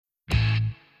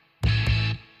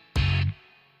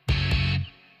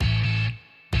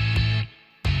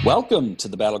Welcome to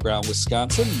the Battleground,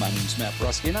 Wisconsin. My name is Matt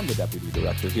Brusky, and I'm the Deputy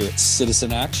Director here at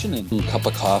Citizen Action. And a cup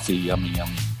of coffee, yummy,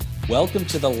 yummy. Welcome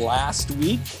to the last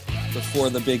week before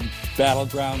the big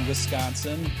Battleground,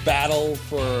 Wisconsin battle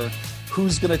for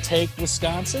who's going to take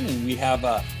Wisconsin. And we have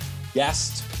a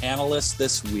guest panelist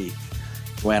this week.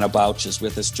 Joanna Bouch is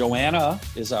with us. Joanna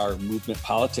is our Movement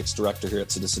Politics Director here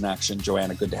at Citizen Action.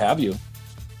 Joanna, good to have you.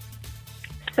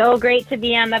 So great to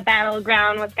be on the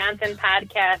Battleground Wisconsin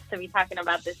podcast to be talking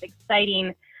about this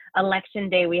exciting election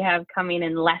day we have coming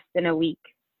in less than a week.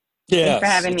 Yes, Thanks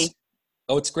for having me.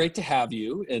 It's great to have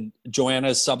you. And Joanna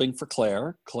is subbing for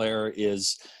Claire. Claire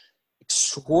is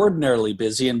extraordinarily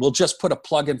busy, and we'll just put a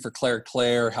plug in for Claire.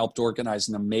 Claire helped organize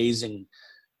an amazing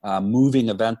moving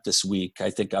event this week. I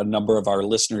think a number of our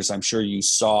listeners, I'm sure you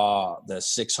saw the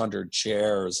 600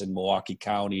 chairs in Milwaukee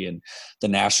County and the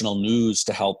national news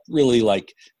to help really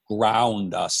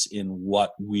ground us in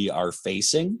what we are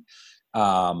facing.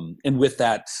 And with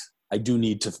that, I do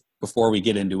need to, before we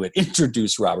get into it,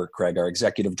 introduce Robert Craig, our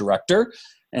Executive Director,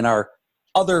 and our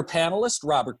other panelist.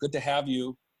 Robert, good to have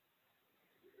you.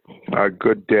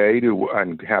 Good day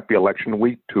and happy election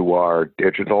week to our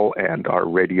digital and our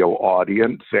radio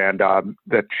audience. And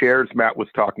the chairs Matt was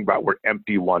talking about were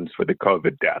empty ones for the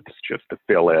COVID deaths, just to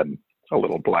fill in a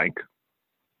little blank.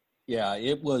 Yeah,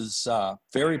 it was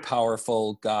very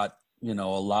powerful. Got a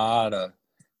lot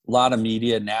of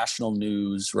media, national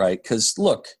news, right? Because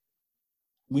look,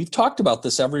 we've talked about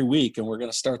this every week, and we're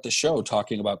going to start the show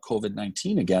talking about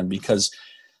COVID-19 again because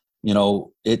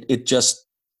it just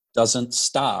doesn't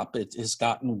stop. It has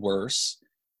gotten worse.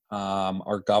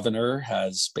 Our governor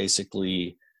has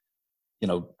basically,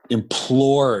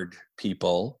 implored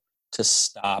people to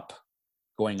stop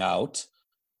going out.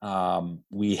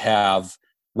 We have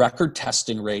record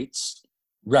testing rates,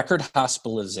 record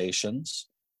hospitalizations.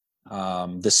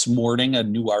 This morning, a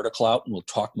new article out, and we'll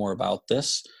talk more about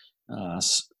this,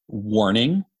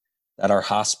 warning that our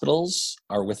hospitals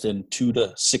are within 2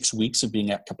 to 6 weeks of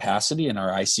being at capacity in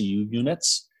our ICU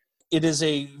units. It is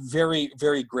a very,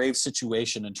 very grave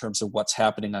situation in terms of what's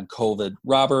happening on COVID.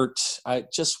 Robert, I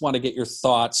just want to get your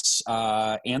thoughts.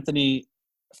 Anthony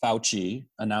Fauci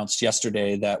announced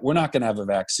yesterday that we're not going to have a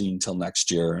vaccine till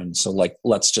next year. And so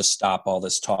let's just stop all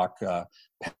this talk.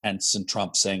 Pence and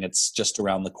Trump saying it's just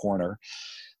around the corner.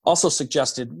 Also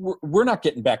suggested we're not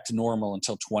getting back to normal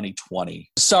until 2020.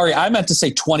 Sorry, I meant to say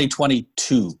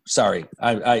 2022. Sorry.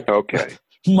 Okay.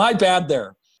 My bad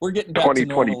there. We're getting back to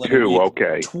normal. 2022,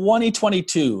 okay.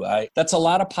 2022. That's a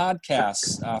lot of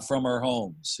podcasts from our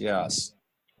homes, yes.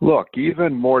 Look,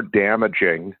 even more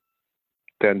damaging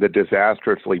than the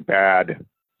disastrously bad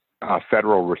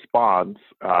federal response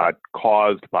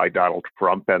caused by Donald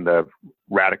Trump and the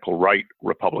radical right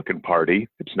Republican Party,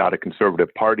 it's not a conservative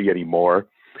party anymore,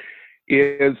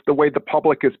 is the way the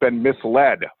public has been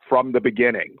misled from the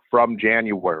beginning, from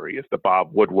January, as the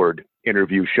Bob Woodward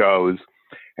interview shows.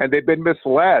 And they've been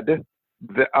misled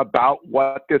about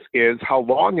what this is, how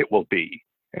long it will be.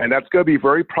 And that's going to be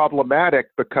very problematic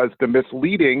because the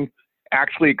misleading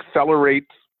actually accelerates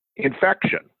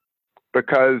infection.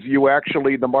 Because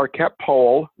the Marquette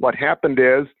poll, what happened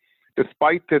is,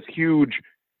 despite this huge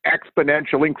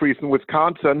exponential increase in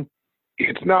Wisconsin,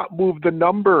 it's not moved the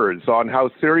numbers on how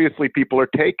seriously people are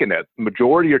taking it. The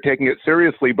majority are taking it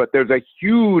seriously, but there's a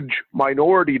huge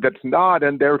minority that's not,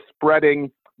 and they're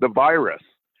spreading the virus.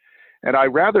 And I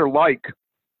rather like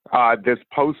this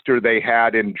poster they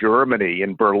had in Germany,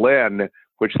 in Berlin,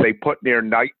 which they put near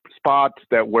night spots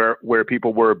that where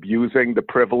people were abusing the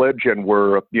privilege and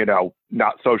were,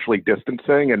 not socially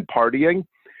distancing and partying.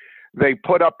 They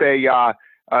put up a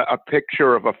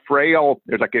picture of a frail,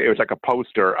 it was like a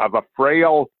poster of a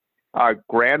frail,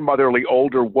 grandmotherly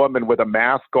older woman with a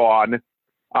mask on,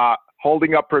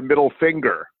 holding up her middle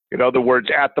finger. In other words,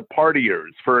 at the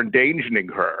partiers for endangering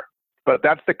her. But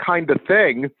that's the kind of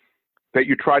thing that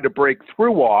you try to break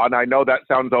through on. I know that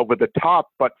sounds over the top,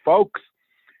 but folks,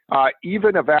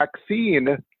 even a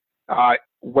vaccine,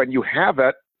 when you have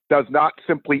it, does not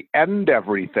simply end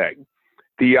everything.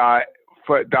 I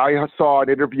saw an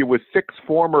interview with 6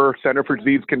 former Center for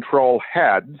Disease Control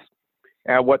heads,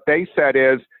 and what they said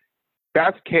is,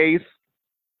 best case,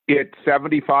 it's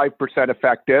 75%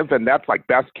 effective, and that's like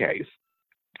best case.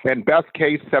 And best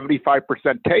case, 75%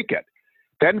 take it.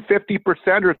 Then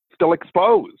 50% are still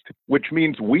exposed, which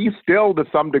means we still, to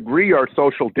some degree, are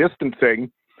social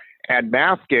distancing and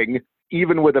masking,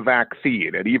 even with a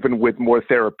vaccine and even with more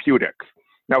therapeutics.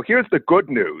 Now, here's the good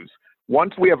news.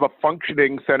 Once we have a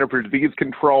functioning Center for Disease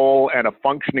Control and a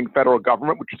functioning federal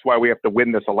government, which is why we have to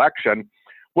win this election,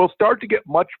 we'll start to get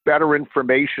much better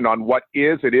information on what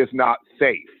is and is not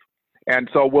safe. And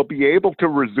so we'll be able to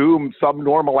resume some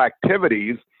normal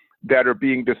activities that are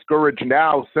being discouraged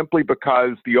now simply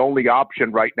because the only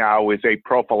option right now is a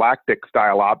prophylactic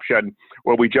style option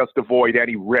where we just avoid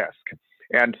any risk.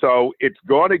 And so it's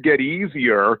going to get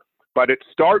easier, but it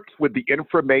starts with the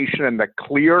information and the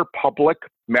clear public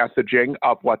messaging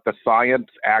of what the science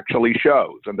actually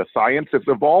shows. And the science is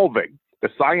evolving. The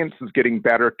science is getting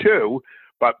better too,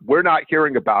 but we're not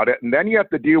hearing about it. And then you have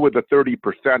to deal with the 30%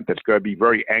 that's going to be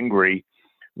very angry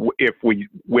if we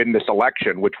win this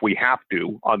election, which we have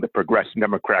to on the progressive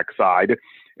Democrat side.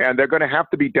 And they're going to have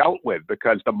to be dealt with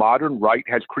because the modern right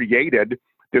has created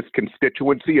this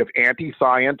constituency of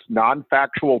anti-science,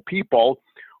 non-factual people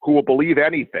who will believe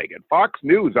anything. And Fox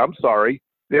News, I'm sorry,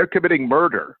 they're committing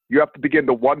murder. You have to begin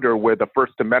to wonder where the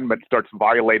First Amendment starts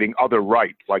violating other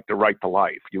rights, like the right to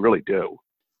life. You really do.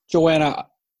 Joanna,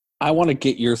 I want to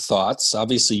get your thoughts.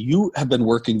 Obviously, you have been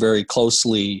working very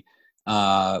closely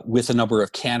with a number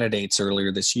of candidates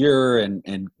earlier this year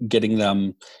and getting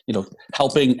them,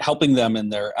 helping them in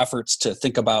their efforts to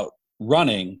think about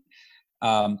running.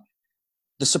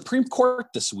 The Supreme Court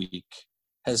this week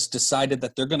has decided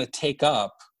that they're going to take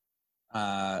up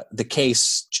the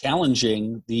case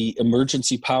challenging the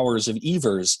emergency powers of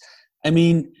Evers. I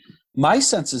mean, my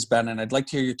sense has been, and I'd like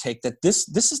to hear your take, that this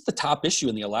is the top issue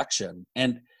in the election,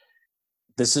 and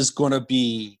this is going to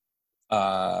be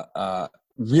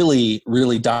really,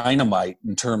 really dynamite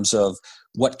in terms of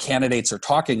what candidates are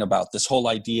talking about. This whole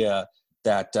idea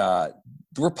that the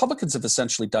Republicans have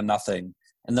essentially done nothing,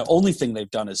 and the only thing they've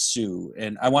done is sue.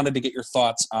 And I wanted to get your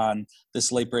thoughts on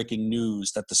this late-breaking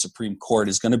news that the Supreme Court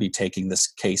is going to be taking this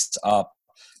case up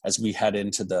as we head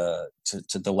into the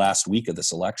last week of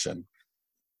this election.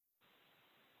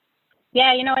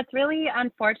 Yeah, it's really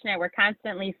unfortunate. We're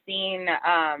constantly seeing,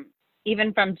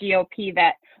 even from GOP,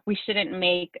 that we shouldn't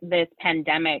make this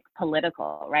pandemic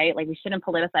political, right? Like, we shouldn't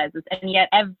politicize this. And yet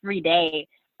every day,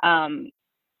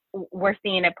 we're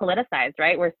seeing it politicized,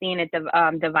 right? We're seeing it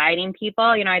dividing people.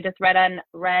 I just read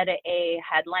a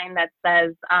headline that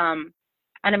says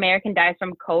an American dies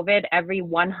from COVID every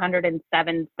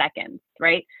 107 seconds,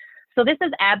 right? So this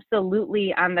is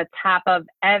absolutely on the top of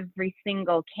every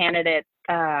single candidate's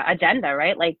agenda,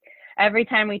 right? Like, every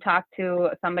time we talk to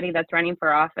somebody that's running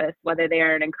for office, whether they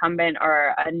are an incumbent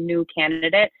or a new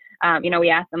candidate, we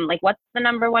ask them, like, what's the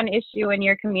number one issue in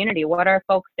your community? What are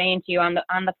folks saying to you on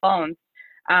the phones?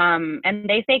 And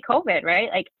they say COVID, right?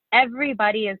 Like,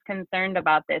 everybody is concerned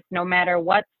about this, no matter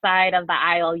what side of the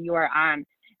aisle you are on.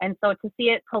 And so to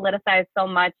see it politicized so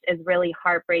much is really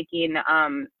heartbreaking.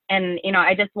 And,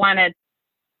 I just want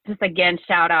to again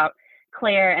shout out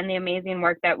Claire and the amazing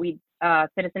work that we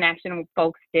Citizen Action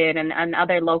folks did and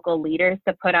other local leaders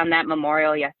to put on that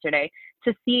memorial yesterday.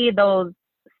 To see those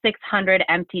 600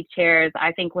 empty chairs,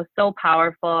 I think, was so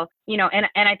powerful, and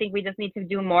I think we just need to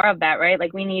do more of that, right?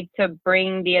 Like, we need to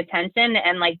bring the attention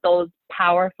and, like, those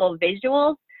powerful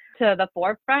visuals to the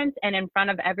forefront and in front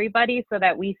of everybody so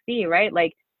that we see, right?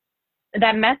 Like,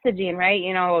 that messaging, right?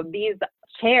 These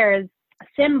chairs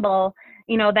symbol,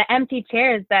 the empty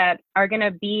chairs that are going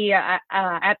to be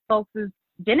at folks'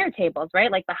 dinner tables,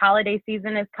 right? Like, the holiday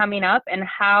season is coming up, and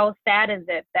how sad is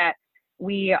it that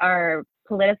we are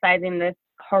politicizing this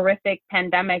horrific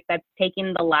pandemic that's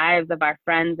taking the lives of our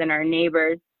friends and our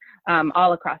neighbors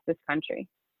all across this country.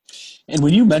 And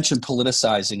when you mention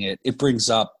politicizing it, it brings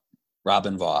up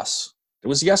Robin Vos. It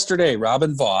was yesterday,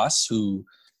 Robin Vos, who,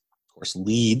 of course,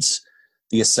 leads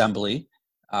the assembly,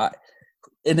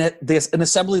 an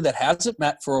assembly that hasn't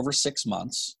met for over 6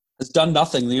 months, has done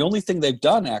nothing. The only thing they've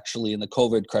done, actually, in the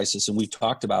COVID crisis, and we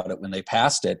talked about it when they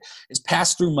passed it, is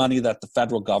pass through money that the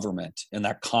federal government and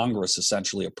that Congress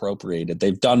essentially appropriated.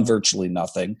 They've done virtually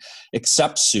nothing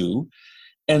except sue.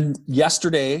 And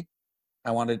yesterday,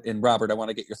 Robert, I want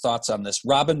to get your thoughts on this.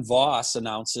 Robin Vos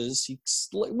announces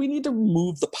we need to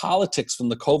remove the politics from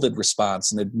the COVID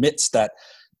response, and admits that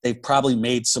they've probably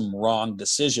made some wrong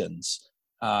decisions.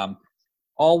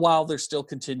 All while they're still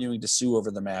continuing to sue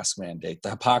over the mask mandate. The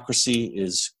hypocrisy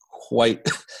is quite,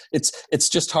 it's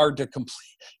just hard to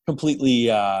completely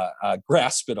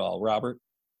grasp it all. Robert?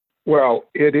 Well,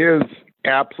 it is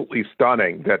absolutely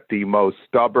stunning that the most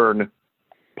stubborn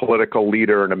political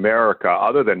leader in America,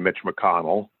 other than Mitch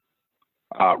McConnell,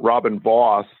 Robin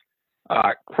Vos,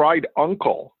 cried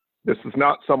uncle. This is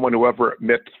not someone who ever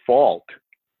admits fault.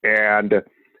 And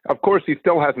of course, he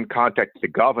still hasn't contacted the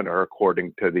governor,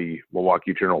 according to the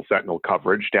Milwaukee Journal-Sentinel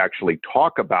coverage, to actually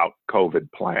talk about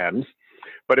COVID plans.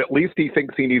 But at least he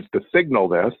thinks he needs to signal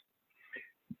this.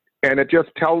 And it just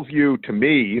tells you, to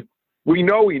me, we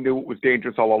know he knew it was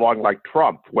dangerous all along, like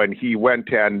Trump, when he went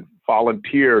and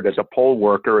volunteered as a poll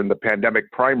worker in the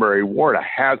pandemic primary wore a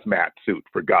hazmat suit,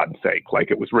 for God's sake,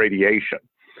 like it was radiation.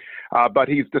 But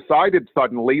he's decided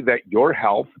suddenly that your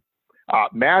health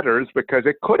matters because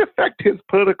it could affect his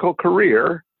political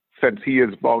career since he is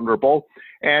vulnerable,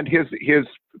 and his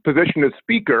position as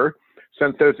speaker,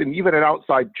 since there's even an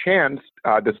outside chance,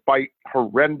 despite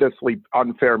horrendously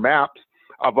unfair maps,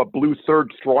 of a blue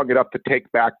surge strong enough to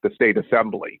take back the state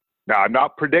assembly. Now, I'm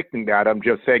not predicting that. I'm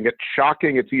just saying it's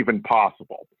shocking it's even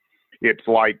possible. It's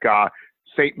like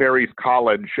St. Mary's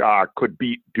College could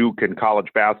beat Duke in college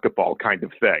basketball kind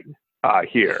of thing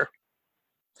here.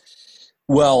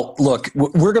 Well, look,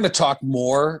 we're going to talk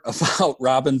more about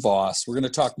Robin Vos. We're going to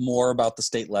talk more about the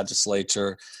state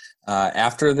legislature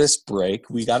after this break.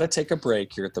 We got to take a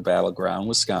break here at the Battleground,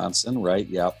 Wisconsin, right?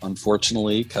 Yep.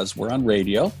 Unfortunately, because we're on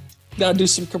radio, we got to do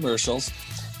some commercials.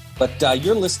 But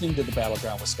you're listening to the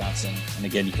Battleground, Wisconsin. And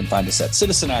again, you can find us at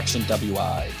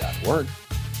citizenactionwi.org.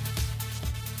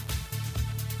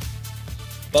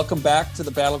 Welcome back to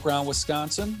the Battleground,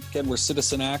 Wisconsin. Again, we're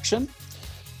Citizen Action.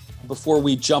 Before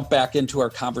we jump back into our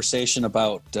conversation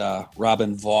about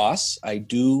Robin Vos, I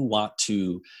do want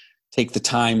to take the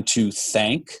time to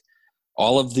thank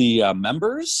all of the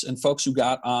members and folks who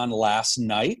got on last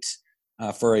night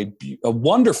for a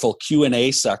wonderful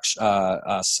Q&A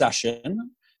session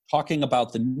talking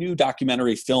about the new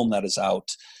documentary film that is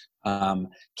out,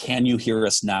 Can You Hear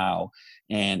Us Now?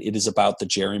 And it is about the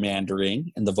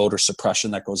gerrymandering and the voter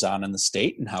suppression that goes on in the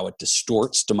state and how it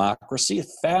distorts democracy. A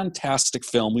fantastic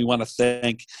film. We want to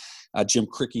thank Jim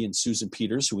Crickey and Susan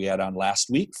Peters, who we had on last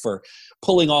week, for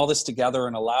pulling all this together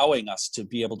and allowing us to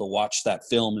be able to watch that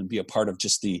film and be a part of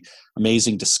just the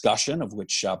amazing discussion of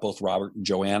which both Robert and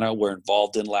Joanna were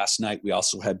involved in last night. We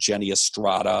also had Jenny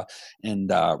Estrada and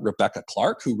Rebecca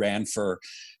Clark, who ran for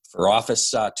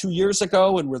office 2 years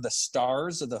ago and were the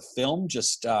stars of the film,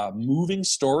 just moving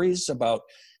stories about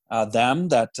them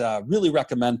that really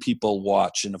recommend people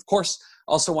watch. And of course,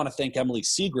 also want to thank Emily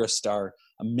Segrist, our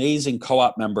amazing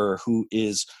co-op member who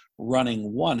is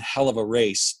running one hell of a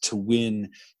race to win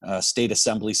a state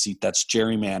assembly seat that's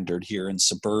gerrymandered here in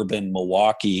suburban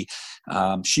Milwaukee.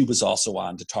 She was also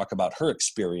on to talk about her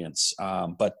experience.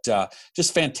 But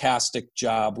just fantastic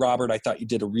job. Robert, I thought you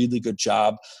did a really good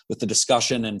job with the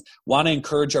discussion, and want to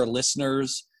encourage our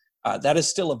listeners. That is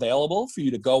still available for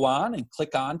you to go on and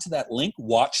click on to that link,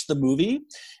 watch the movie,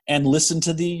 and listen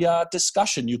to the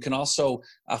discussion. You can also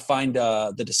find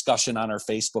the discussion on our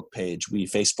Facebook page. We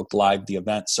Facebook Live the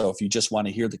event, so if you just want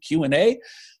to hear the Q&A,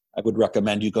 I would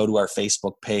recommend you go to our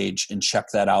Facebook page and check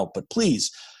that out. But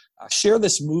please, share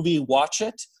this movie, watch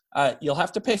it. You'll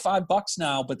have to pay $5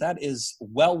 now, but that is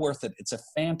well worth it. It's a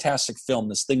fantastic film.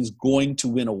 This thing's going to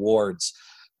win awards.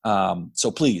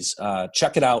 So please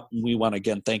check it out. We want to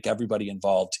again thank everybody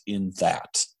involved in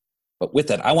that. But with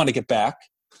that, I want to get back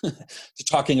to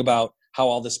talking about how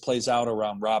all this plays out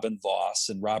around Robin Vos.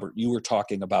 And Robert, we were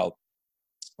talking about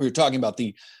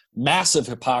the massive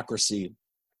hypocrisy.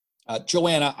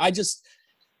 Joanna,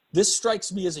 this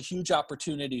strikes me as a huge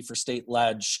opportunity for state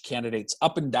ledge candidates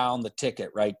up and down the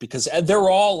ticket, right? Because they're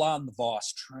all on the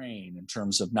Vos train in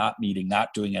terms of not meeting,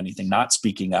 not doing anything, not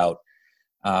speaking out.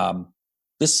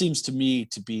 This seems to me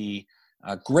to be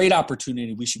a great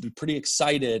opportunity. We should be pretty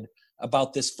excited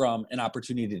about this from an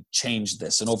opportunity to change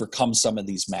this and overcome some of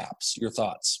these maps. Your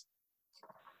thoughts?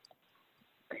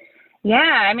 Yeah,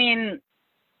 I mean,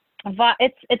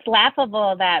 it's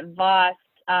laughable that Vos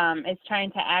is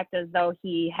trying to act as though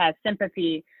he has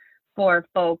sympathy for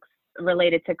folks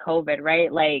related to COVID,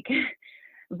 right? Like,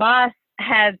 Vos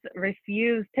has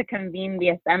refused to convene the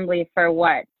assembly for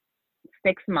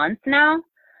 6 months now?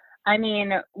 I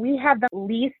mean, we have the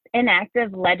least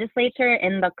inactive legislature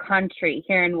in the country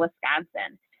here in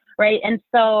Wisconsin, right? And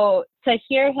so to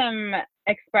hear him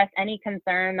express any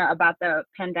concern about the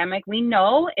pandemic, we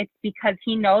know it's because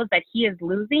he knows that he is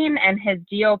losing and his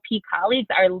GOP colleagues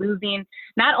are losing,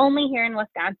 not only here in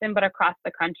Wisconsin, but across the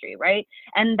country, right?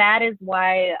 And that is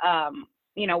why,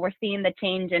 we're seeing the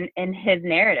change in his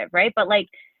narrative, right? But like,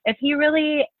 if he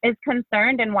really is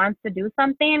concerned and wants to do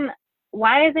something,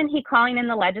 why isn't he calling in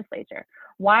the legislature?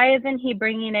 Why isn't he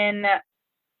bringing in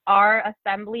our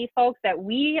assembly folks that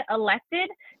we elected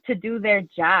to do their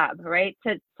job, right?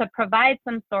 To provide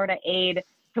some sort of aid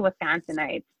to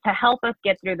Wisconsinites, to help us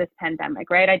get through this pandemic,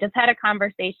 right? I just had a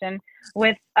conversation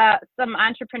with some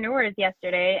entrepreneurs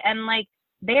yesterday, and like,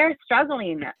 they're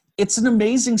struggling. It's an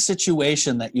amazing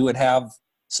situation that you would have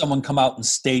someone come out and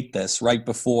state this right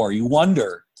before. You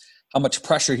wonder how much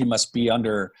pressure he must be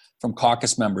under from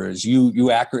caucus members.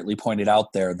 You accurately pointed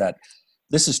out there that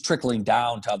this is trickling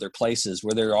down to other places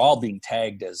where they're all being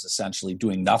tagged as essentially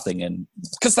doing nothing, and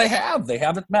because they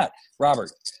haven't met.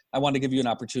 Robert, I want to give you an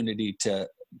opportunity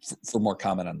for more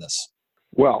comment on this.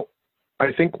 Well,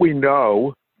 I think we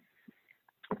know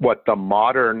what the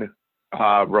modern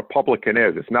Republican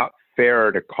is. It's not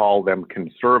fair to call them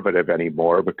conservative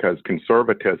anymore, because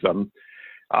conservatism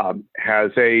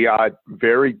has a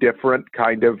very different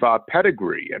kind of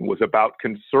pedigree, and was about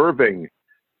conserving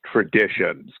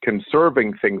traditions,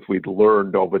 conserving things we'd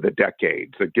learned over the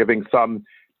decades, and giving some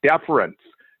deference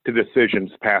to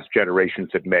decisions past generations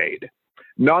had made.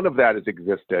 None of that has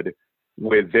existed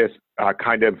with this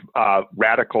kind of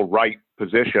radical right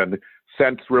position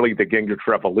since really the Gingrich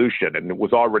Revolution, and it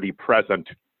was already present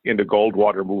in the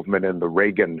Goldwater movement in the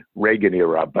Reagan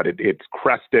era, but it's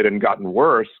crested and gotten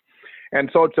worse. And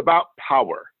so it's about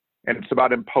power, and it's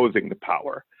about imposing the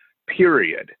power,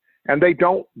 period. And they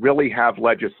don't really have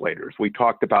legislators. We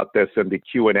talked about this in the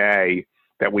Q&A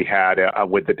that we had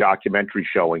with the documentary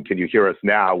showing, Can You Hear Us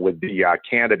Now, with the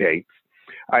candidates.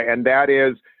 And that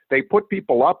is, they put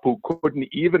people up who couldn't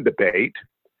even debate,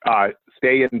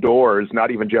 stay indoors,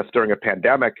 not even just during a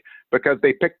pandemic, because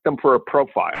they picked them for a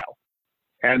profile.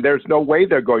 And there's no way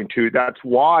they're going to. That's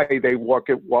why they walk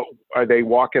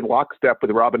in lockstep with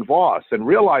Robin Vos, and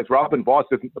realize Robin Vos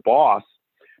isn't the boss.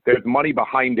 There's money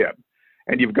behind him.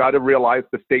 And you've got to realize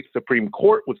the state Supreme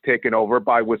Court was taken over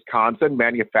by Wisconsin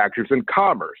Manufacturers and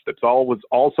Commerce. That's was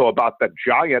also about the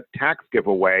giant tax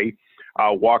giveaway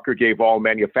Walker gave all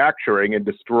manufacturing and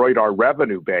destroyed our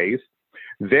revenue base.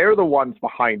 They're the ones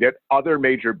behind it, other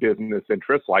major business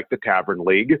interests like the Tavern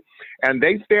League, and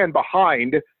they stand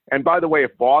behind. And by the way,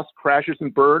 if Vos crashes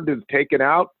and burned is taken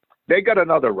out, they got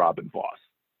another Robin Vos.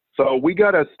 So we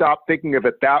got to stop thinking of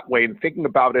it that way and thinking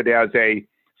about it as a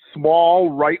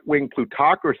small right-wing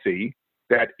plutocracy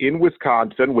that in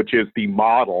Wisconsin, which is the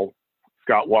model,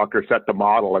 Scott Walker set the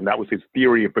model, and that was his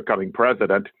theory of becoming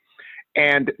president,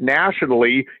 and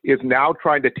nationally is now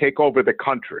trying to take over the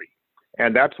country.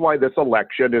 And that's why this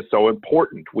election is so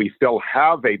important. We still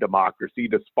have a democracy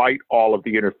despite all of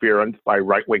the interference by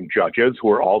right-wing judges who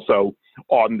are also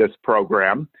on this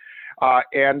program.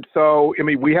 And so, I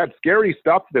mean, we had scary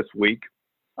stuff this week.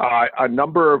 A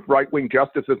number of right-wing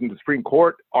justices in the Supreme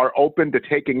Court are open to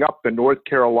taking up the North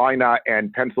Carolina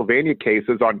and Pennsylvania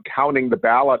cases on counting the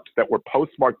ballots that were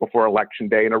postmarked before Election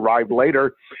Day and arrived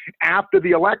later after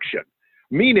the election.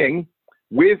 Meaning,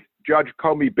 with Judge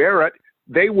Comey Barrett,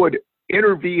 they would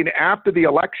intervene after the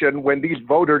election when these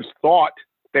voters thought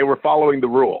they were following the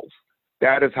rules.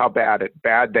 That is how bad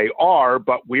they are,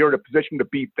 but we are in a position to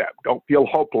beat them. Don't feel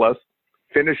hopeless.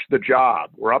 Finish the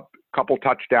job. We're up a couple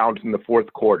touchdowns in the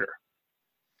fourth quarter.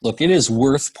 Look, it is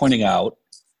worth pointing out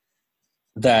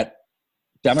that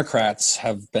Democrats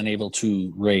have been able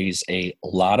to raise a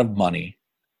lot of money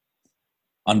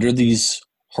under these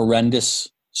horrendous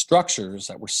structures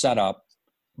that were set up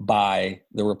by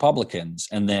the Republicans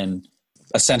and then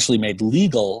essentially made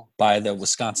legal by the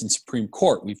Wisconsin Supreme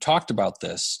Court. We've talked about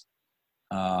this.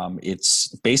 It's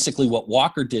basically what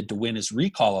Walker did to win his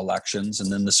recall elections, and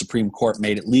then the Supreme Court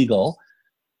made it legal.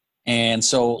 And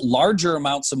so larger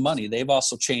amounts of money, they've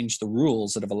also changed the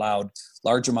rules that have allowed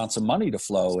large amounts of money to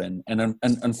flow. And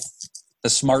the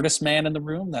smartest man in the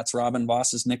room, that's Robin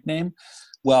Vos's nickname.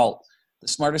 Well, the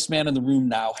smartest man in the room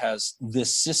now has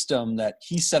this system that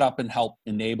he set up and helped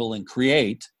enable and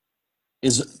create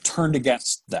is turned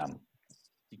against them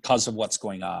because of what's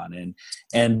going on.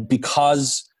 And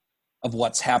because of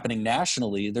what's happening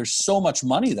nationally, there's so much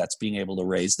money that's being able to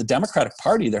raise. The Democratic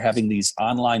Party, they're having these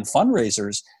online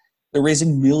fundraisers. They're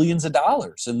raising millions of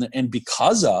dollars. And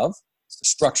because of the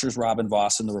structures Robin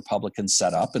Vos and the Republicans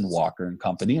set up, and Walker and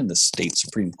company and the state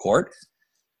Supreme Court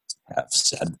have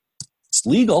said it's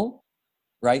legal,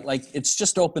 right? Like, it's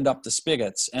just opened up the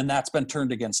spigots, and that's been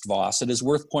turned against Vos. It is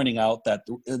worth pointing out that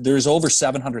there's over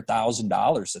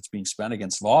 $700,000 that's being spent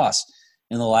against Vos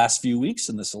in the last few weeks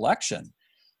in this election.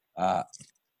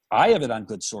 I have it on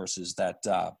good sources that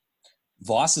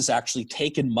Vos has actually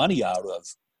taken money out of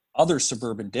other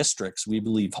suburban districts, we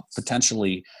believe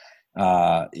potentially,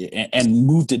 and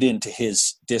moved it into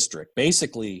his district,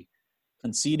 basically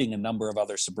conceding a number of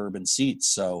other suburban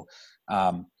seats. So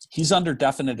he's under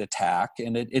definite attack,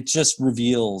 and it just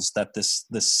reveals that this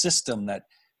system that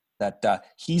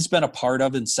he's been a part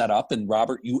of and set up, and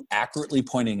Robert, you accurately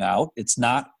pointing out, it's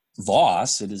not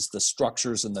Vos, it is the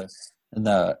structures and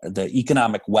the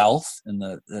economic wealth and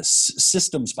the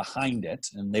systems behind it,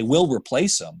 and they will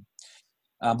replace them.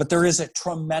 But there is a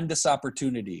tremendous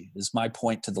opportunity, is my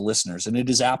point to the listeners, and it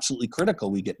is absolutely critical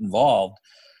we get involved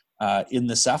in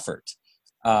this effort.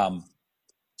 I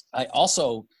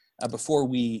also before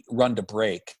we run to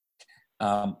break,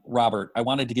 Robert, I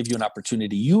wanted to give you an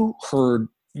opportunity.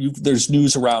 There's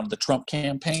news around the Trump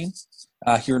campaign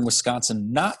here in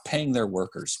Wisconsin not paying their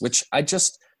workers, which I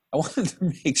wanted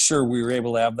to make sure we were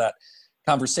able to have that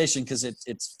conversation because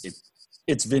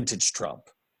it's vintage Trump,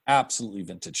 absolutely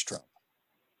vintage Trump.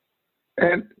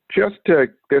 And it's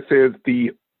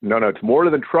more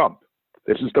than Trump.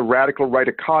 This is the radical right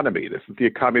economy. This is the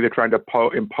economy they're trying to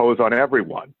impose on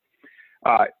everyone.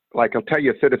 Like I'll tell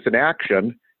you, Citizen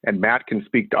Action, and Matt can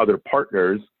speak to other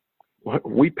partners,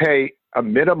 we pay a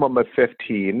minimum of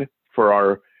 $15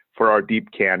 for our deep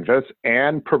canvas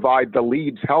and provide the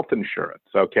leads health insurance,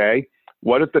 okay?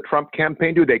 What does the Trump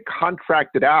campaign do? They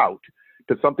contract it out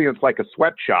to something that's like a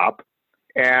sweatshop,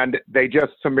 and they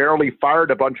just summarily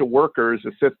fired a bunch of workers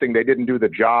insisting they didn't do the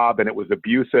job and it was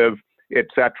abusive,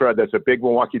 etc. There's a big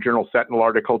Milwaukee Journal Sentinel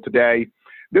article today.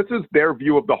 This is their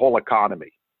view of the whole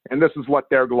economy, and this is what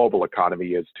their global economy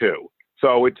is too.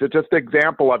 So it's just an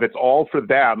example of it's all for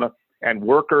them, and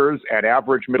workers and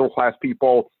average middle-class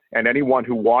people and anyone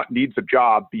who needs a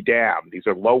job, be damned. These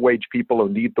are low-wage people who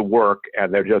need the work,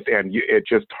 and it's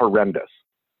just horrendous.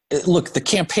 Look, the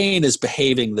campaign is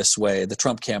behaving this way, the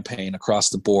Trump campaign across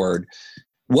the board.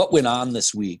 What went on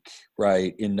this week,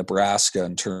 right, in Nebraska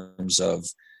in terms of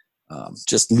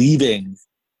just leaving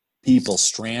people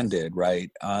stranded,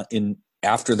 right,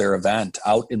 after their event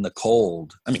out in the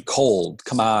cold. I mean, cold,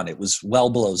 come on, it was well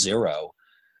below zero.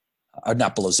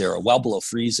 Not below zero, well below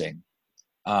freezing.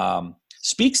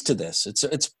 Speaks to this.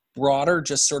 It's broader,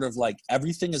 just sort of like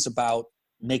everything is about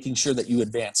making sure that you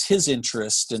advance his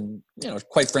interest, and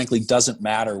quite frankly, doesn't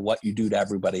matter what you do to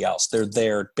everybody else. They're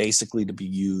there basically to be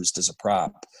used as a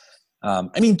prop.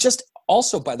 Just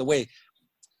also, by the way,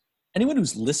 anyone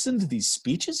who's listened to these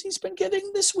speeches he's been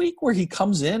giving this week, where he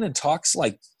comes in and talks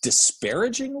like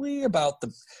disparagingly about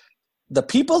the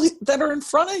people that are in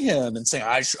front of him and saying,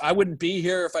 I wouldn't be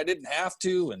here if I didn't have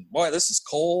to. And boy, this is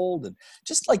cold. And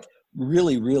just like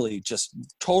really, really just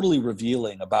totally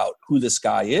revealing about who this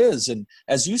guy is. And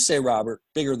as you say, Robert,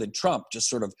 bigger than Trump, just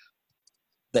sort of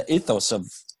the ethos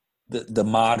of the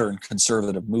modern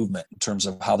conservative movement in terms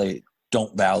of how they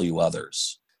don't value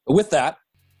others. But with that,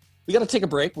 we got to take a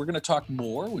break. We're going to talk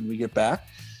more when we get back.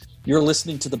 You're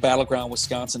listening to the Battleground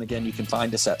Wisconsin. Again, you can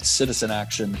find us at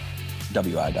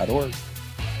citizenactionwi.org.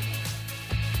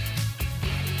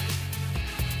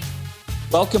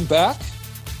 Welcome back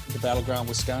to the Battleground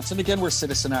Wisconsin. Again, we're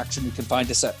Citizen Action. You can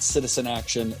find us at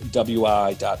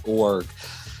citizenactionwi.org.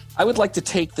 I would like to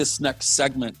take this next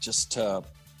segment just to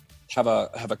have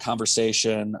a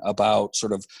conversation about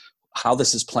sort of how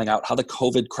this is playing out, how the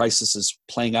COVID crisis is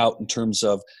playing out in terms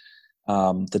of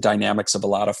the dynamics of a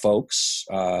lot of folks.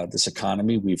 This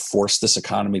economy, we've forced this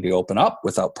economy to open up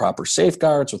without proper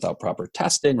safeguards, without proper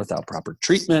testing, without proper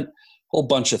treatment, a whole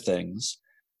bunch of things.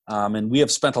 And we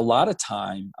have spent a lot of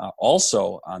time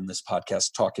also on this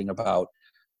podcast talking about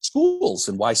schools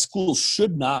and why schools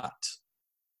should not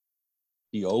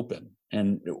be open.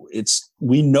 And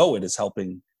we know it is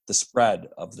helping the spread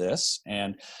of this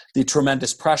and the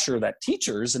tremendous pressure that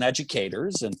teachers and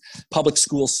educators and public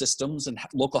school systems and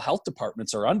local health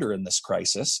departments are under in this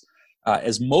crisis.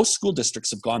 As most school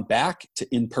districts have gone back to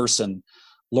in-person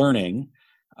learning,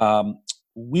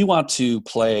 we want to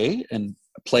play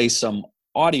some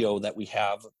audio that we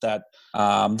have that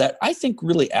I think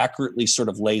really accurately sort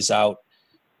of lays out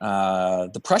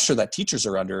the pressure that teachers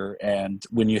are under, and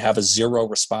when you have a zero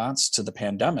response to the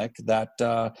pandemic, that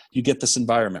you get this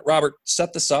environment. Robert,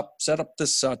 set up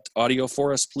this audio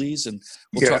for us, please, and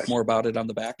we'll talk more about it on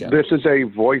the back end. This is a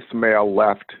voicemail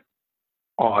left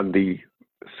on the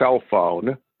cell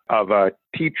phone of a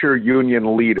teacher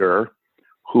union leader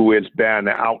who has been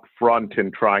out front in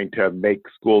trying to make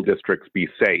school districts be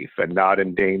safe and not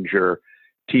endanger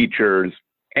teachers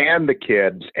and the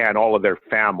kids and all of their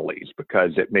families,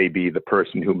 because it may be the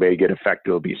person who may get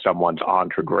affected will be someone's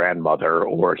aunt or grandmother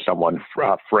or someone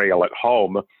frail at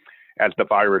home as the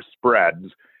virus spreads.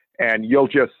 And you'll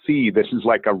just see this is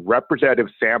like a representative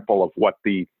sample of what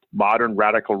the modern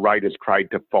radical right has tried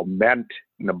to foment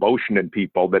an emotion in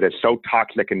people that is so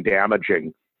toxic and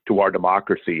damaging to our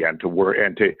democracy and to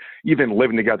even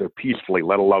living together peacefully,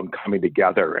 let alone coming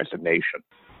together as a nation.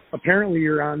 Apparently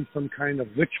you're on some kind of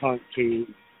witch hunt to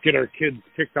get our kids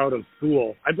kicked out of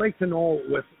school. I'd like to know,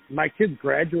 with my kids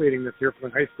graduating this year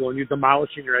from high school and you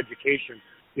demolishing your education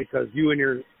because you and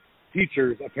your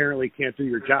teachers apparently can't do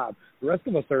your job. The rest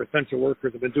of us are essential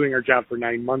workers, have been doing our job for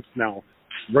 9 months now,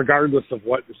 regardless of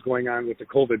what is going on with the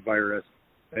COVID virus.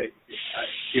 Did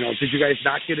you guys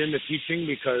not get into teaching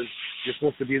because you're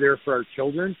supposed to be there for our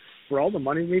children? For all the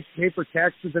money we pay for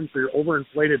taxes and for your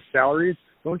overinflated salaries,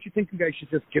 Don't you think you guys should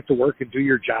just get to work and do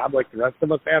your job like the rest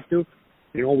of us have to?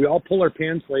 You know, we all pull our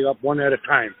pants leg up one at a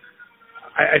time.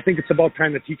 I think it's about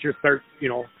time the teachers start, you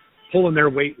know, pulling their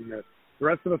weight in this. The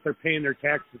rest of us are paying their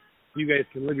taxes so you guys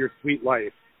can live your sweet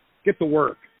life. Get to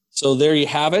work. So there you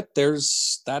have it.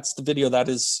 That's the video. That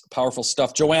is powerful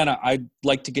stuff. Joanna, I'd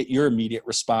like to get your immediate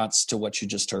response to what you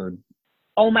just heard.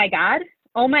 Oh my God.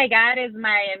 Oh my God is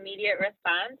my immediate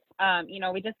response. You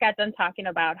know, we just got done talking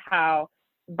about how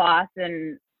Boss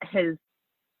and his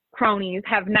cronies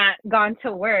have not gone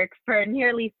to work for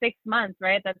nearly 6 months,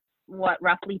 right? That's what,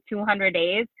 roughly 200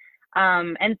 days.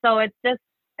 And so it's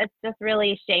just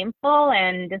really shameful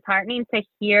and disheartening to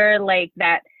hear like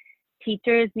that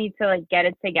teachers need to like get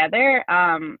it together.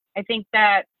 I think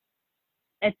that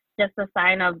it's just a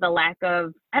sign of the lack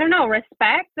of, I don't know,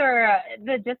 respect or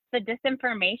the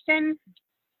disinformation.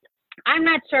 I'm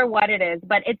not sure what it is,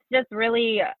 but it's just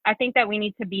really, I think that we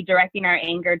need to be directing our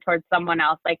anger towards someone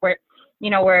else. Like we're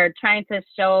trying to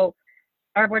show,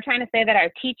 or we're trying to say that our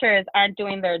teachers aren't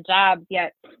doing their jobs,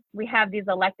 yet we have these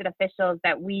elected officials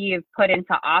that we've put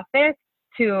into office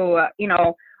to, you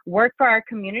know, work for our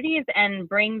communities and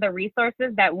bring the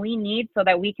resources that we need so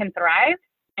that we can thrive,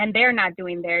 and they're not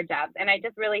doing their jobs. And I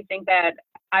just really think that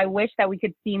I wish that we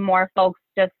could see more folks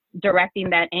just directing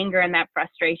that anger and that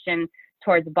frustration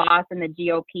towards Boss and the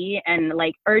GOP and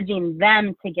like urging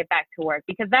them to get back to work,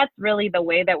 because that's really the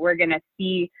way that we're going to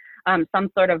see some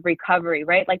sort of recovery,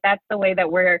 right? Like that's the way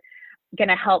that we're going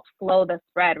to help slow the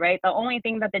spread, right? The only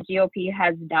thing that the GOP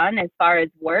has done as far as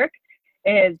work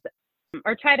is,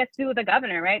 or try to sue the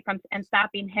governor, right? And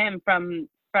stopping him from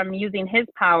using his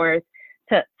powers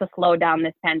to slow down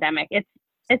this pandemic. It's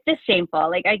just shameful.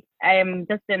 Like I am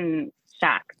just in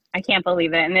shock. I can't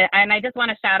believe it. And I just want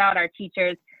to shout out our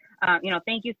teachers. You know,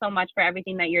 thank you so much for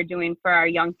everything that you're doing for our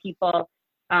young people,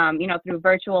 you know, through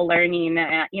virtual learning.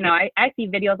 You know, I see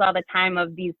videos all the time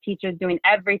of these teachers doing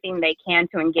everything they can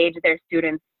to engage their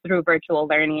students through virtual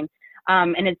learning.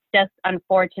 And it's just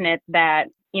unfortunate that,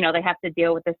 you know, they have to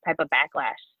deal with this type of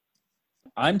backlash.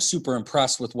 I'm super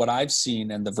impressed with what I've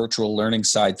seen in the virtual learning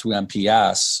side through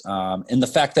MPS, and the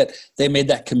fact that they made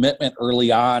that commitment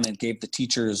early on and gave the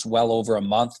teachers well over a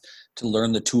month to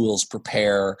learn the tools,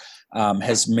 prepare,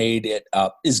 has made it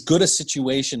as good a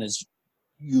situation as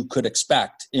you could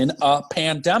expect in a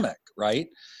pandemic, right?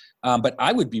 But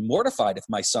I would be mortified if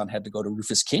my son had to go to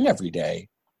Rufus King every day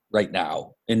right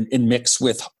now and mix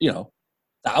with, you know,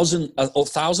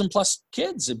 1,000 plus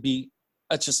kids. It'd be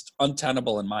just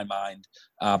untenable in my mind.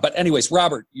 But anyways,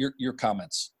 Robert, your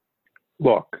comments.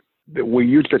 Look, we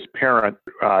use this parent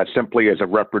simply as a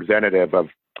representative of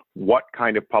what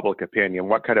kind of public opinion,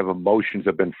 what kind of emotions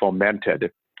have been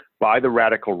fomented by the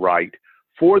radical right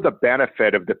for the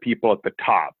benefit of the people at the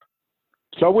top.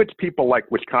 So it's people like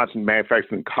Wisconsin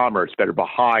Manufacturing and Commerce that are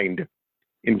behind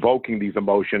invoking these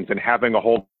emotions and having a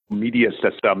whole media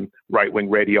system, right-wing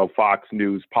radio, Fox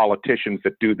News, politicians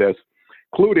that do this,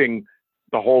 including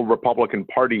the whole Republican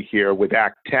Party here with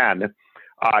Act 10,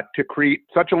 to create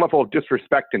such a level of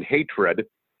disrespect and hatred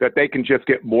that they can just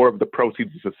get more of the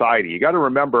proceeds of society. You got to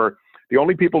remember, the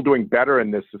only people doing better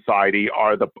in this society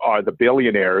are the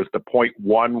billionaires, the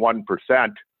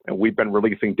 0.11%, and we've been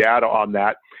releasing data on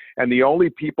that. And the only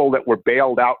people that were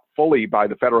bailed out fully by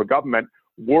the federal government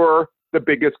were the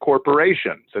biggest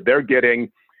corporations. So they're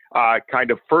getting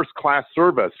kind of first-class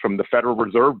service from the Federal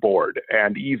Reserve Board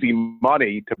and easy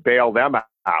money to bail them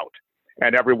out.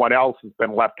 And everyone else has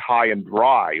been left high and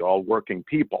dry, all working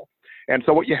people. And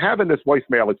so what you have in this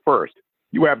voicemail is, first,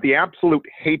 you have the absolute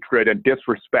hatred and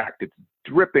disrespect. It's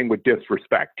dripping with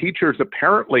disrespect. Teachers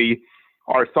apparently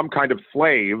are some kind of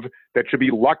slave that should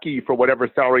be lucky for whatever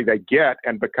salary they get.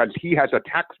 And because he has a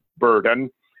tax burden,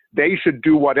 they should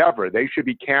do whatever. They should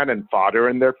be cannon fodder,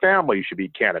 and their family should be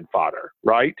cannon fodder,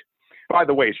 right? By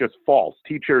the way, it's just false.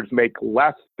 Teachers make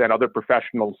less than other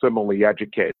professionals similarly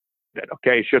educated.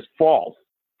 Okay, it's just false.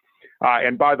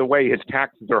 And by the way, his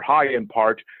taxes are high in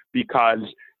part because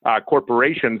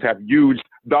corporations have used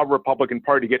the Republican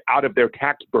Party to get out of their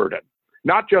tax burden,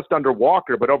 not just under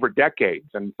Walker, but over decades.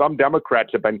 And some Democrats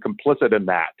have been complicit in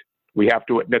that. We have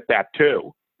to admit that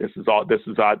too. This is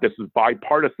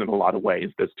bipartisan in a lot of ways,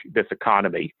 this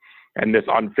economy and this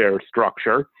unfair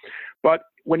structure. But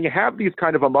when you have these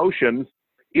kind of emotions,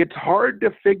 it's hard to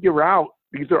figure out,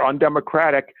 these are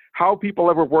undemocratic, how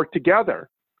people ever work together.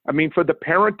 I mean, for the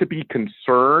parent to be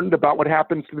concerned about what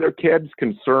happens to their kids,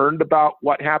 concerned about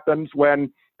what happens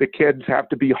when the kids have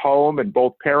to be home and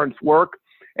both parents work,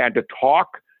 and to talk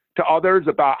to others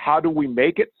about how do we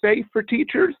make it safe for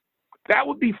teachers, that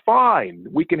would be fine.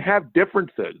 We can have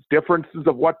differences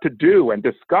of what to do and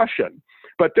discussion.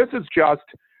 But this is just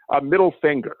a middle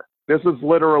finger. This is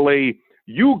literally,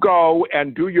 you go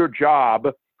and do your job.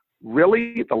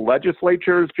 Really? The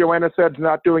legislature, as Joanna said, is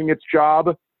not doing its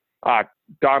job.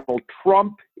 Donald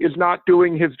Trump is not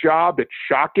doing his job. It's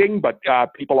shocking, but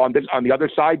people on the other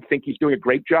side think he's doing a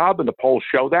great job, and the polls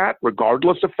show that,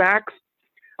 regardless of facts.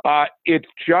 It's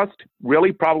just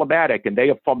really problematic, and they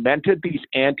have fomented these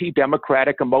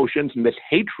anti-democratic emotions and this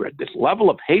hatred, this level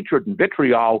of hatred and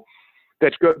vitriol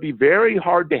that's going to be very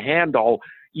hard to handle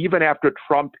even after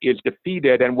Trump is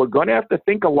defeated. And we're going to have to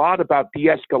think a lot about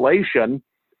de-escalation.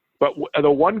 But the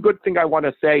one good thing I want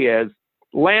to say is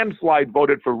landslide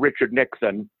voted for Richard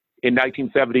Nixon in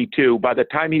 1972. By the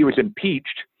time he was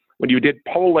impeached, when you did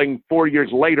polling 4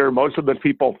 years later, most of the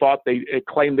people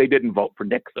claimed they didn't vote for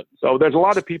Nixon. So there's a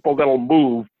lot of people that'll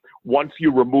move once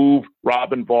you remove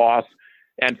Robin Vos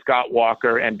and Scott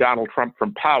Walker and Donald Trump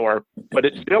from power. But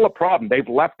it's still a problem. They've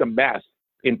left a mess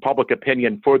in public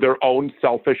opinion for their own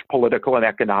selfish political and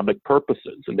economic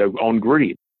purposes and their own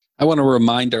greed. I want to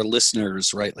remind our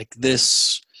listeners, right, like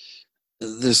this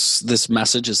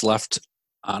message is left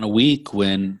on a week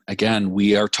when, again,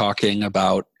 we are talking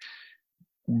about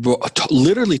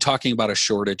literally talking about a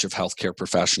shortage of healthcare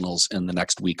professionals in the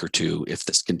next week or two if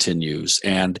this continues.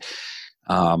 And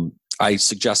I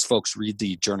suggest folks read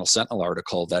the Journal Sentinel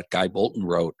article that Guy Bolton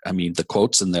wrote. I mean, the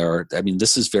quotes in there, I mean,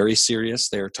 this is very serious.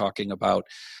 They're talking about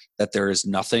that there is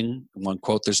nothing, one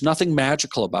quote, there's nothing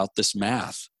magical about this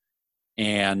math.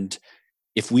 And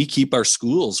if we keep our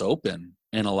schools open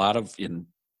and a lot of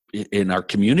in our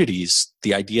communities,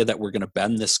 the idea that we're going to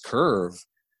bend this curve,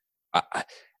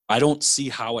 I don't see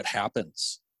how it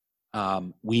happens.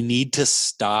 We need to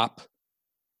stop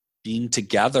being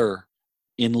together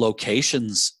in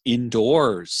locations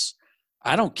indoors.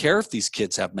 I don't care if these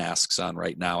kids have masks on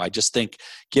right now. I just think,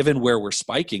 given where we're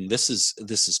spiking, this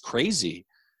is crazy,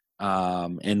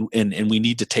 and we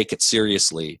need to take it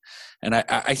seriously. And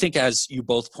I think, as you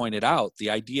both pointed out, the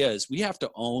idea is we have to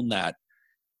own that.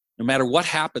 No matter what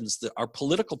happens, our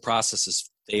political process has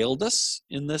failed us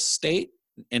in this state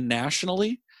and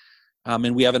nationally.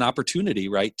 And we have an opportunity,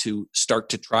 right, to start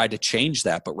to try to change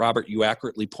that. But Robert, you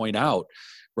accurately point out,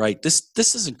 right, this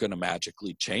isn't going to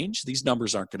magically change. These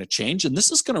numbers aren't going to change. And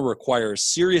this is going to require a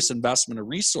serious investment of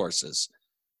resources.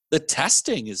 The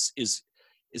testing is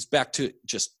back to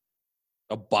just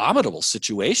abominable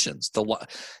situations. The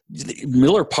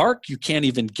Miller Park, you can't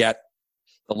even get,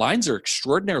 the lines are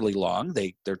extraordinarily long.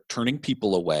 They're turning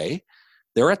people away.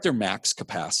 They're at their max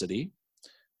capacity.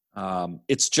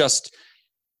 It's just,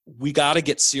 we got to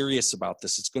get serious about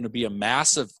this. It's going to be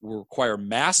will require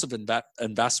massive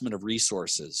investment of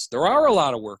resources. There are a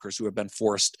lot of workers who have been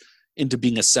forced into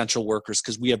being essential workers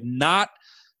because we have not,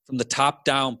 from the top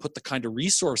down, put the kind of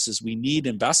resources we need,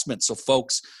 investment, so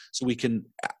we can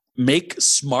make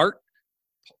smart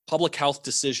public health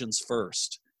decisions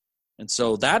first. And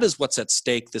so that is what's at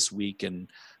stake this week. And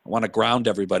I want to ground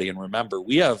everybody and remember,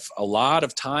 we have a lot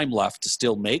of time left to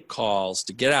still make calls,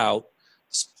 to get out,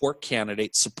 support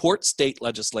candidates, support state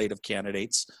legislative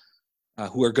candidates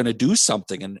who are going to do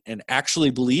something and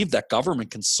actually believe that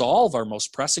government can solve our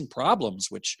most pressing problems,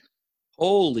 which,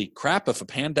 holy crap, if a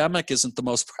pandemic isn't the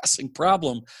most pressing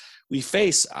problem we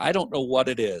face, I don't know what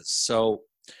it is. So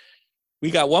we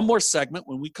got one more segment.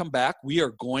 When we come back, we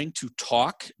are going to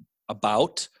talk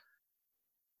about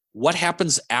what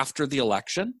happens after the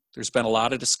election. There's been a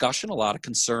lot of discussion, a lot of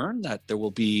concern that there will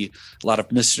be a lot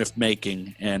of mischief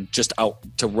making and just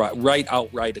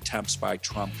outright attempts by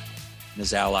Trump and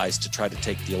his allies to try to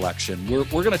take the election. We're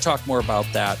going to talk more about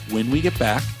that when we get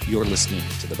back. You're listening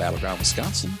to the Battleground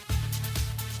Wisconsin.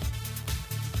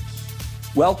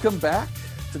 Welcome back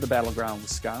to the Battleground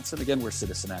Wisconsin. Again, we're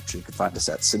Citizen Action. You can find us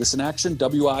at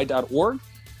citizenactionwi.org.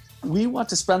 We want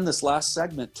to spend this last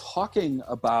segment talking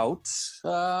about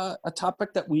a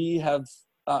topic that we have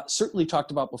certainly talked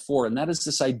about before, and that is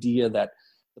this idea that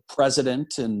the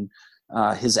president and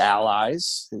his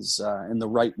allies, in the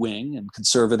right wing and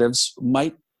conservatives,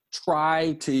 might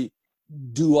try to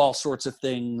do all sorts of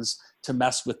things to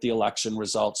mess with the election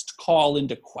results, to call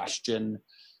into question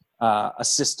a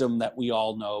system that we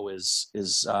all know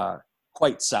is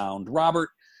quite sound. Robert,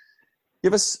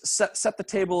 give us set the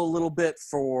table a little bit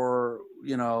for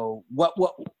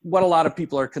what a lot of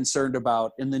people are concerned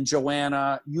about, and then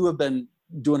Joanna, you have been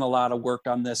doing a lot of work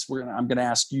on this. I'm going to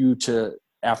ask you to,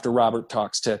 after Robert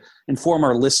talks, to inform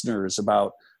our listeners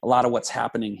about a lot of what's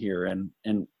happening here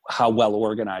and how well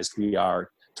organized we are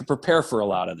to prepare for a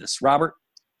lot of this. Robert?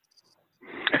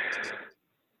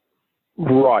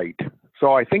 Right.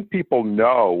 So I think people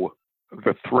know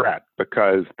the threat,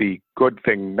 because the good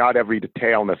thing, not every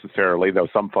detail necessarily, though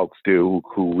some folks do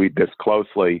who read this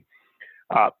closely,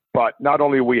 But not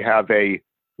only we have a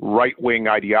right-wing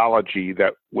ideology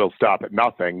that will stop at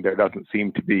nothing, there doesn't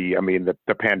seem to be,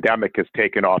 the pandemic has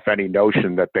taken off any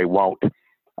notion that they won't,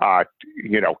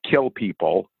 kill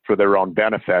people for their own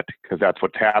benefit, because that's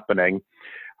what's happening.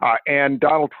 And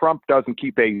Donald Trump doesn't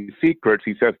keep any secrets.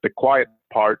 He says the quiet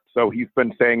part. So he's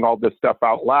been saying all this stuff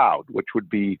out loud, which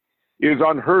is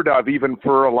unheard of even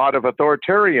for a lot of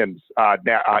authoritarians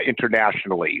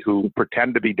internationally who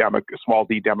pretend to be small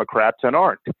d Democrats and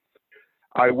aren't.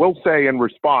 I will say in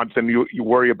response, and you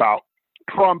worry about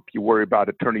Trump, you worry about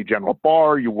Attorney General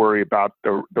Barr, you worry about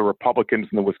the Republicans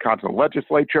in the Wisconsin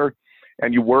legislature,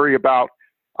 and you worry about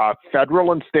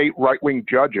federal and state right-wing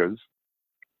judges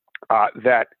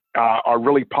that are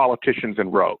really politicians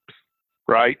in robes,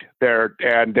 right?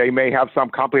 And they may have some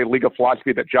complicated legal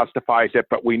philosophy that justifies it,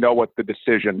 but we know what the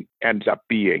decision ends up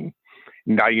being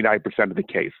 99% of the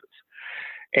cases.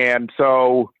 And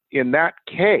so in that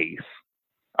case,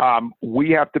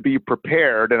 we have to be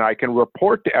prepared, and I can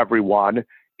report to everyone,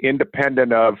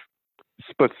 independent of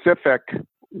specific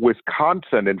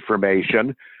Wisconsin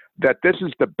information, that this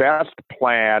is the best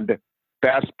planned,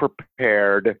 best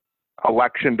prepared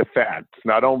election defense.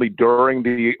 Not only during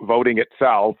the voting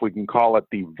itself, we can call it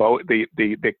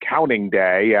the counting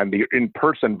day and the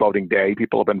in-person voting day.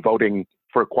 People have been voting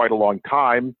for quite a long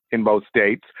time in most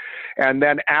states, and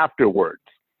then afterwards.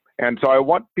 And so I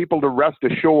want people to rest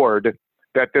assured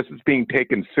that this is being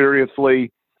taken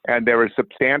seriously and there is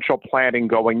substantial planning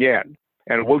going in.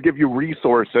 And we'll give you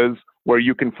resources where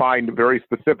you can find very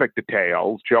specific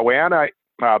details. Joanna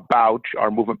Bouch,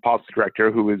 our movement policy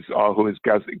director, who is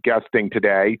guesting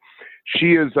today,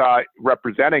 she is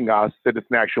representing us,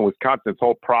 Citizen Action Wisconsin, this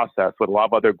whole process with a lot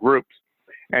of other groups.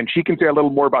 And she can say a little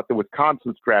more about the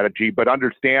Wisconsin strategy, but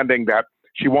understanding that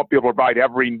she won't be able to provide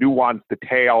every nuanced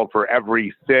detail for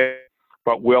every city,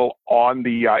 but will on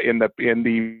the in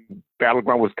the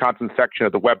Battleground Wisconsin section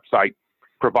of the website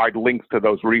provide links to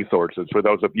those resources for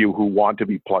those of you who want to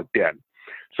be plugged in.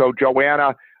 So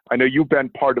Joanna, I know you've been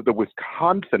part of the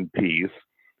Wisconsin piece,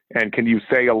 and can you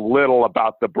say a little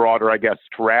about the broader,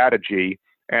 strategy,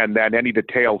 and then any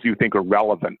details you think are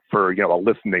relevant for a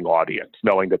listening audience,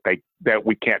 knowing that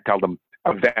we can't tell them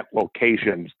event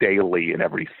locations daily in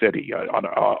every city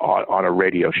on a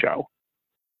radio show.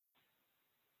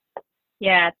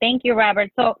 Yeah, thank you,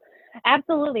 Robert. So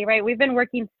absolutely, right. We've been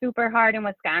working super hard in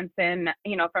Wisconsin,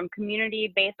 from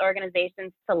community-based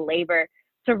organizations to labor,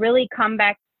 to really come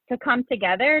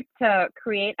together to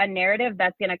create a narrative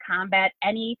that's going to combat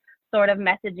any sort of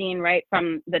messaging, right,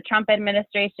 from the Trump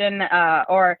administration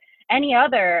or any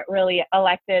other really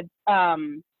elected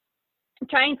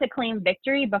trying to claim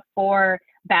victory before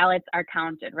ballots are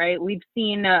counted, right? We've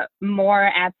seen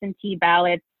more absentee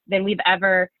ballots than we've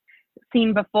ever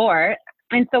seen before.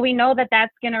 And so we know that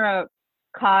that's going to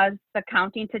cause the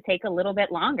counting to take a little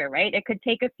bit longer, right? It could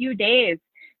take a few days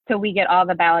till we get all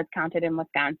the ballots counted in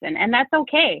Wisconsin, and that's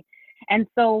okay. And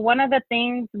so one of the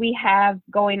things we have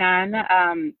going on,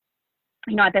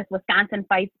 at this Wisconsin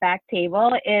Fights Back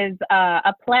table is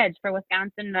a pledge for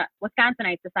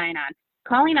Wisconsinites to sign on,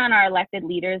 calling on our elected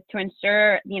leaders to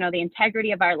ensure, the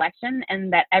integrity of our election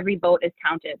and that every vote is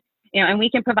counted. And we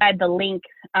can provide the link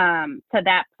to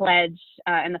that pledge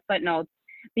in the footnotes,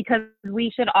 because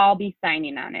we should all be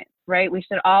signing on it, right? We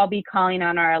should all be calling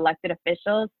on our elected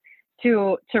officials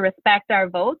to respect our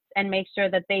votes and make sure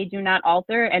that they do not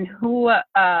alter and who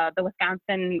the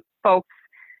Wisconsin folks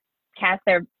cast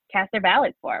their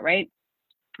ballots for, right?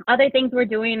 Other things we're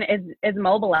doing is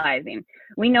mobilizing.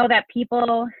 We know that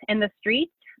people in the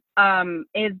streets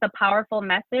is the powerful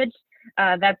message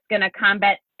that's going to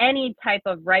combat any type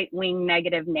of right-wing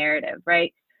negative narrative,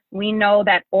 right? We know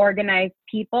that organized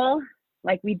people,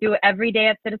 like we do every day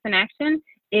at Citizen Action,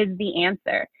 is the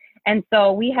answer. And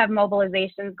so we have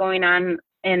mobilizations going on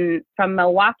from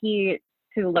Milwaukee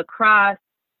to La Crosse,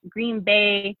 Green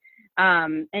Bay,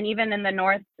 and even in the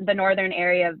northern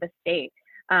area of the state.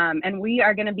 And we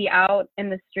are going to be out in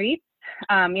the streets,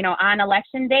 on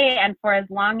election day, and for as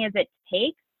long as it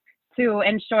takes to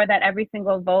ensure that every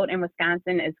single vote in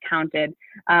Wisconsin is counted.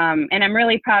 And I'm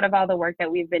really proud of all the work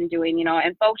that we've been doing,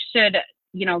 and folks should,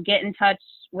 get in touch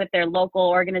with their local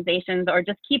organizations or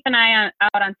just keep an eye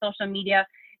out on social media.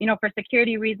 For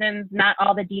security reasons, not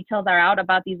all the details are out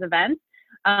about these events,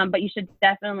 but you should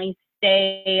definitely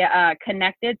stay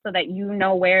connected so that you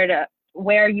know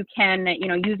where you can,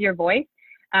 use your voice,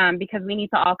 because we need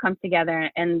to all come together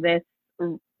in this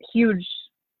huge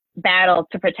battle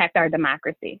to protect our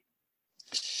democracy.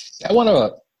 I want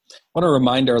to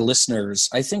remind our listeners,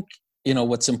 I think,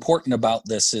 what's important about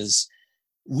this is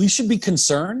we should be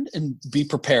concerned and be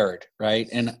prepared, right?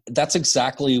 And that's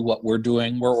exactly what we're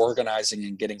doing. We're organizing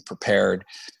and getting prepared.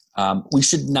 We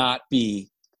should not be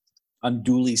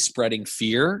unduly spreading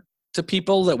fear to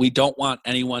people, that we don't want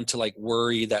anyone to like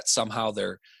worry that somehow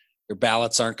their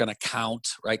ballots aren't going to count,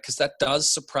 right? Because that does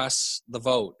suppress the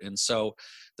vote. And so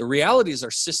the reality is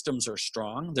our systems are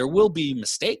strong. There will be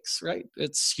mistakes, right?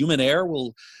 It's human error.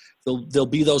 There'll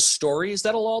be those stories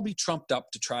that'll all be trumped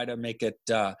up to try to make it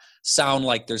sound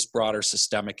like there's broader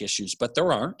systemic issues, but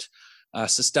there aren't.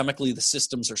 Systemically, the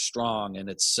systems are strong, and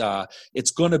it's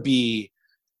going to be,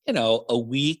 a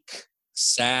weak,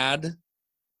 sad,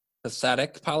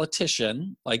 pathetic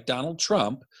politician like Donald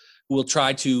Trump who will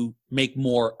try to make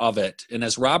more of it. And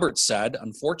as Robert said,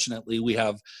 unfortunately, we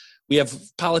have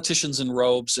politicians in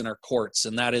robes in our courts,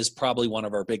 and that is probably one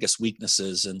of our biggest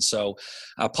weaknesses. And so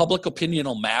public opinion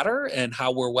will matter, and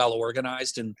how we're well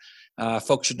organized, and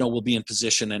folks should know we'll be in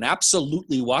position. And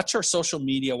absolutely watch our social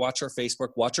media, watch our Facebook,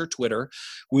 watch our Twitter.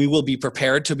 We will be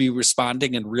prepared to be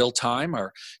responding in real time.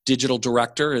 Our digital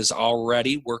director is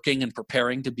already working and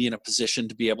preparing to be in a position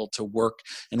to be able to work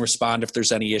and respond if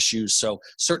there's any issues. So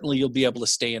certainly you'll be able to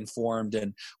stay informed,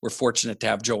 and we're fortunate to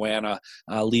have Joanna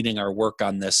leading our work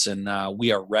on this, and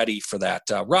we are ready for that.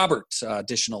 Robert,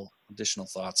 additional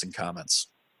thoughts and comments.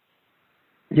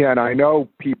 Yeah, and I know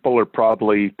people are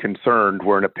probably concerned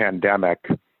we're in a pandemic,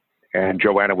 and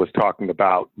Joanna was talking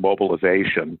about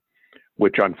mobilization,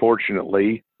 which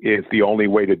unfortunately is the only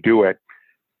way to do it.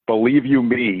 Believe you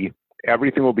me,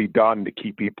 everything will be done to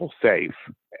keep people safe,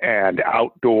 and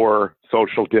outdoor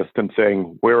social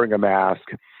distancing, wearing a mask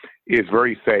is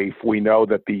very safe. We know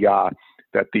that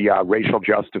the racial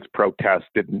justice protests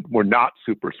were not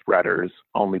super spreaders.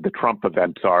 Only the Trump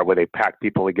events are, where they pack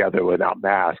people together without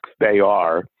masks. They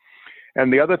are.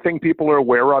 And the other thing people are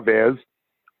aware of is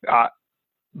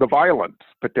the violence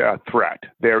threat.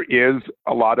 There is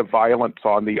a lot of violence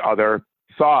on the other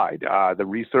side. The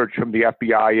research from the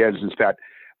FBI is that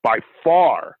by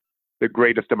far the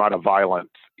greatest amount of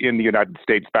violence in the United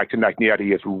States back to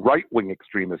 1980 is right-wing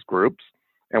extremist groups.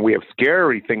 And we have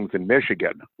scary things in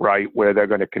Michigan, right, where they're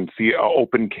going to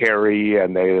open carry,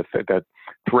 and the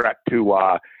threat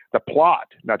to the plot,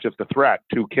 not just the threat,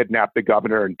 to kidnap the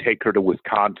governor and take her to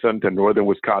Wisconsin, to northern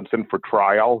Wisconsin for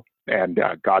trial, and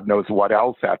God knows what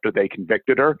else after they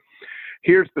convicted her.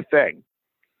 Here's the thing.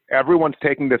 Everyone's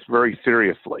taking this very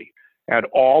seriously, and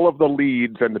all of the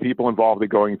leads and the people involved are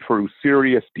going through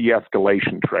serious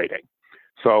de-escalation training.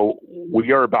 So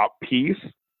we are about peace,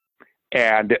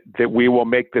 and that we will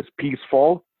make this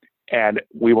peaceful, and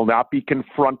we will not be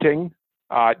confronting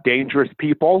dangerous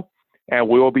people, and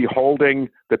we will be holding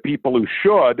the people who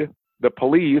should, the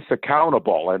police,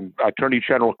 accountable. And Attorney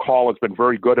General Call has been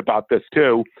very good about this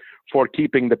too, for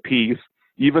keeping the peace,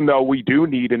 even though we do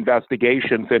need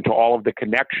investigations into all of the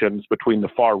connections between the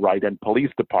far right and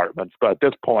police departments. But at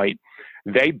this point,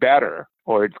 they better,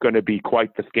 or it's going to be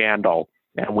quite the scandal,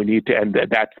 and we need to end that.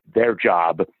 That's their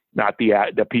job. Not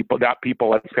the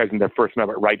people exercising their First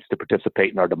Amendment rights to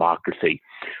participate in our democracy.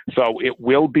 So it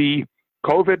will be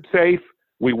COVID safe.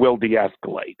 We will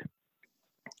de-escalate.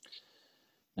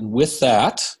 And with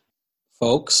that,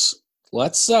 folks,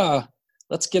 let's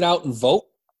get out and vote.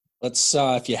 Let's,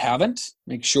 if you haven't,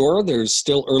 make sure there's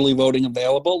still early voting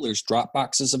available. There's drop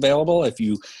boxes available. If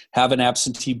you have an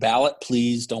absentee ballot,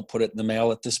 please don't put it in the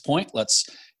mail at this point. Let's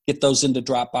get those into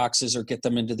drop boxes, or get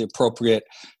them into the appropriate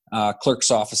clerk's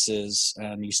offices,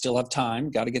 and you still have time.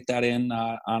 Got to get that in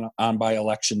on by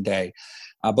election day.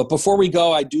 But before we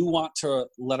go, I do want to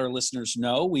let our listeners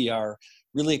know we are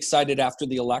really excited after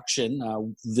the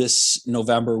election. This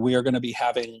November, we are going to be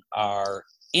having our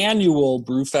annual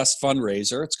Brewfest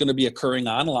fundraiser. It's going to be occurring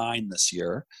online this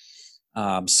year.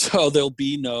 So there'll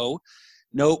be no,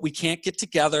 we can't get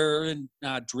together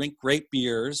and drink great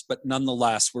beers, but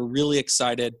nonetheless, we're really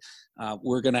excited.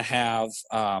 We're going to have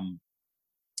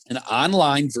an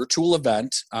online virtual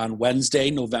event on Wednesday,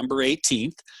 November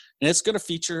 18th, and it's going to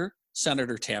feature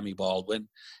Senator Tammy Baldwin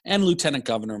and Lieutenant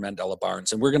Governor Mandela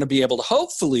Barnes. And we're going to be able to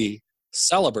hopefully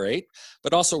celebrate,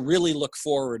 but also really look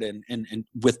forward and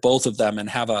with both of them, and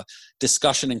have a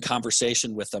discussion and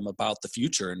conversation with them about the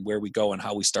future and where we go and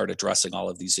how we start addressing all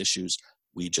of these issues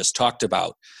we just talked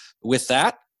about. With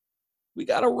that, we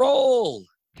got to roll.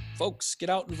 Folks, get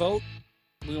out and vote.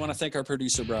 We want to thank our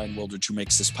producer, Brian Wildridge, who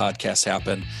makes this podcast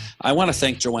happen. I want to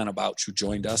thank Joanna Bouch, who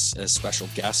joined us as special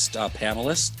guest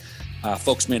panelist.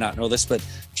 Folks may not know this, but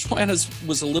Joanna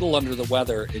was a little under the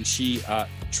weather, and she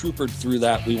troopered through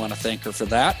that. We want to thank her for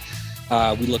that.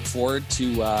 We look forward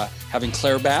to having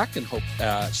Claire back and hope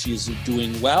she's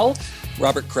doing well.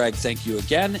 Robert Craig, thank you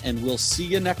again, and we'll see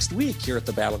you next week here at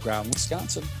the Battleground,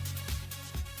 Wisconsin.